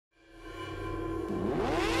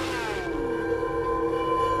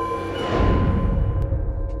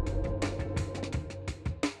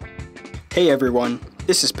Hey everyone,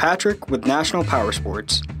 this is Patrick with National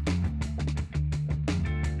Powersports.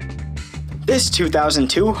 This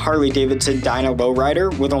 2002 Harley-Davidson DYNA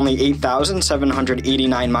lowrider with only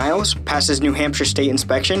 8,789 miles passes New Hampshire state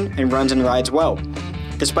inspection and runs and rides well.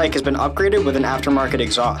 This bike has been upgraded with an aftermarket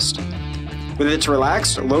exhaust. With its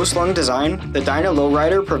relaxed, low-slung design, the DYNA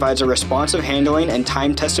lowrider provides a responsive handling and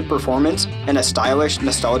time-tested performance and a stylish,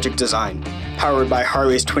 nostalgic design. Powered by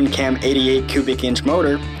Harley's twin-cam 88 cubic inch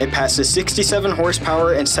motor, it passes 67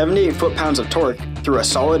 horsepower and 78 foot-pounds of torque through a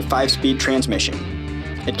solid 5-speed transmission.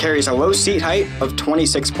 It carries a low seat height of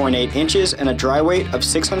 26.8 inches and a dry weight of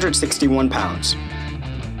 661 pounds.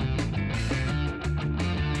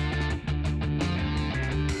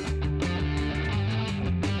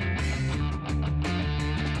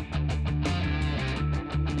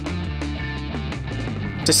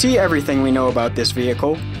 To see everything we know about this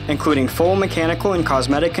vehicle, including full mechanical and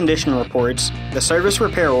cosmetic condition reports, the service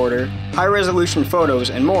repair order, high-resolution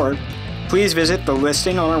photos, and more, please visit the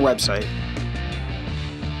listing on our website.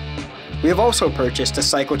 We have also purchased a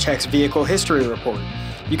CycleCheck's vehicle history report.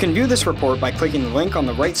 You can view this report by clicking the link on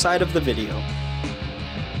the right side of the video.